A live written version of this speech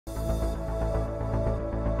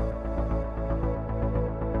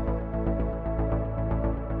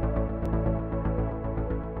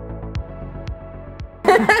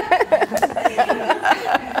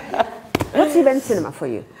What's event cinema for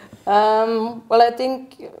you? Well, I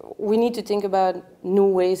think we need to think about new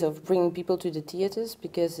ways of bringing people to the theaters,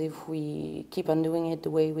 because if we keep on doing it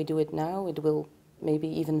the way we do it now, it will maybe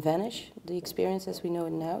even vanish, the experience as we know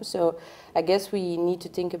it now. So I guess we need to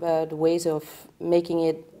think about ways of making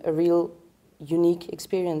it a real unique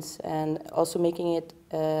experience and also making it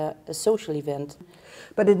a social event.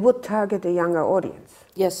 But it would target a younger audience.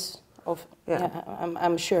 Yes.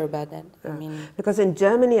 I'm sure about that. Yeah. I mean, because in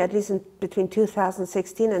Germany, at least between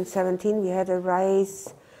 2016 and 17, we had a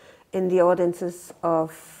rise in the audiences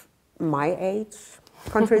of my age,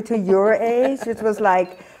 contrary to your age. It was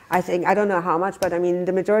like, I don't know how much, but I mean,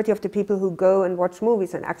 the majority of the people who go and watch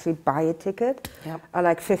movies and actually buy a ticket are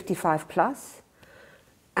like 55 plus.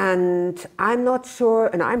 And I'm not sure,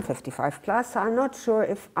 and I'm 55 plus, so I'm not sure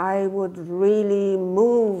if I would really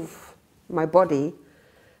move my body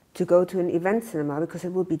to go to an event cinema, because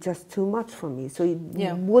it would be just too much for me. So it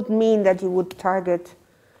would mean that you would target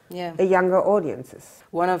a younger audiences.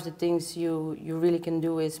 One of the things you really can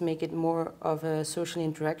do is make it more of a social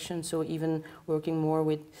interaction, so even working more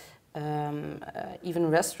with even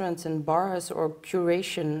restaurants and bars, or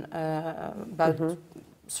curation about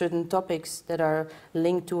certain topics that are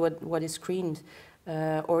linked to what is screened,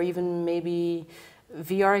 or even maybe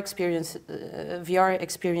VR experiences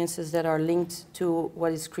that are linked to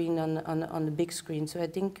what is screened on the big screen. So I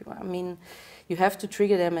think, I mean, you have to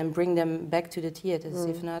trigger them and bring them back to the theaters.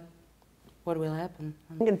 If not, what will happen?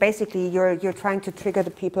 And basically, you're trying to trigger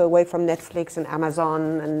the people away from Netflix and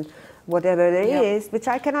Amazon and whatever it is, which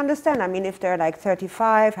I can understand. I mean, if they're like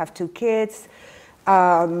 35, have 2 kids,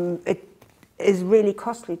 it is really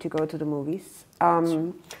costly to go to the movies.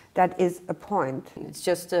 That is a point. It's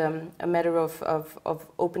just a matter of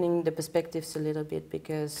opening the perspectives a little bit,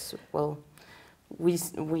 because, well, we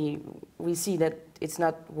see that it's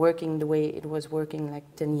not working the way it was working like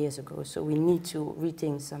 10 years ago. So we need to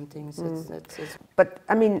rethink some things. But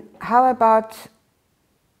I mean, how about,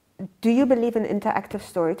 do you believe in interactive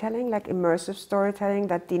storytelling, like immersive storytelling,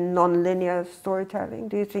 that the non-linear storytelling?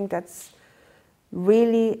 Do you think that's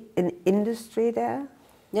really an industry there?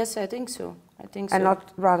 Yes, I think so. And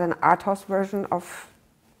not rather an art house version of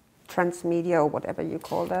transmedia or whatever you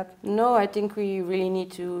call that? No, I think we really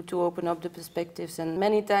need to open up the perspectives, and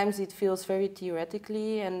many times it feels very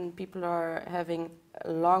theoretically and people are having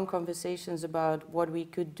long conversations about what we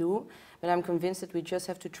could do, but I'm convinced that we just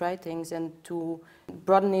have to try things and to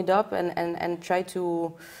broaden it up and try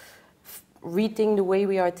to rethink the way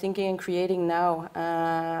we are thinking and creating now.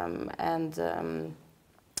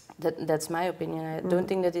 That's my opinion. I don't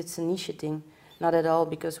think that it's a niche thing, not at all,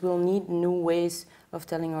 because we'll need new ways of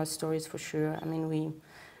telling our stories for sure. I mean,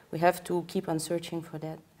 we have to keep on searching for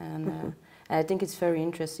that, and I think it's very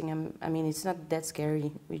interesting. I mean, it's not that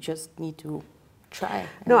scary. We just need to try.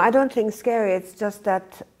 No, I don't think scary. It's just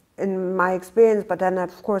that in my experience, but then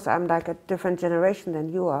of course I'm like a different generation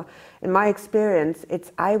than you are. In my experience,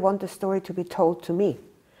 I want the story to be told to me.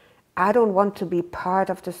 I don't want to be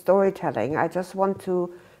part of the storytelling. I just want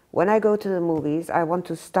to, when I go to the movies, I want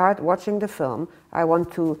to start watching the film. I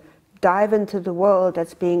want to dive into the world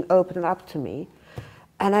that's being opened up to me.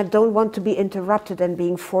 And I don't want to be interrupted and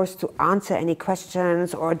being forced to answer any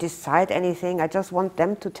questions or decide anything. I just want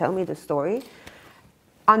them to tell me the story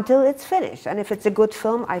until it's finished. And if it's a good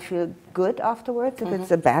film, I feel good afterwards. If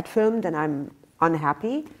it's a bad film, then I'm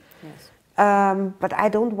unhappy. Yes. But I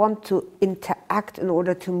don't want to interact in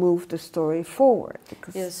order to move the story forward.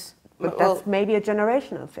 Because But that's maybe a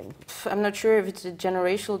generational thing. I'm not sure if it's a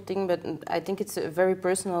generational thing, but I think it's a very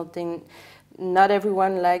personal thing. Not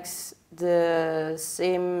everyone likes the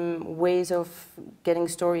same ways of getting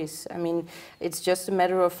stories. I mean, it's just a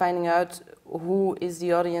matter of finding out who is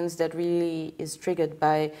the audience that really is triggered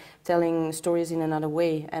by telling stories in another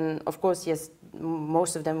way. And of course, yes,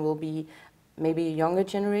 most of them will be maybe a younger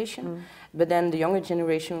generation, but then the younger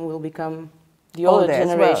generation will become the older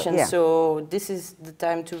generation. Well, yeah. So this is the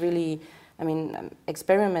time to really, I mean,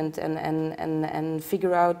 experiment and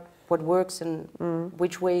figure out what works and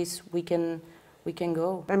which ways we can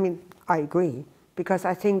go. I mean, I agree, because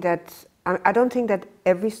I think that I don't think that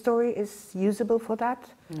every story is usable for that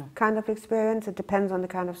kind of experience. It depends on the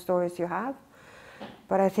kind of stories you have,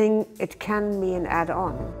 but I think it can be an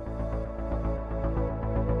add-on.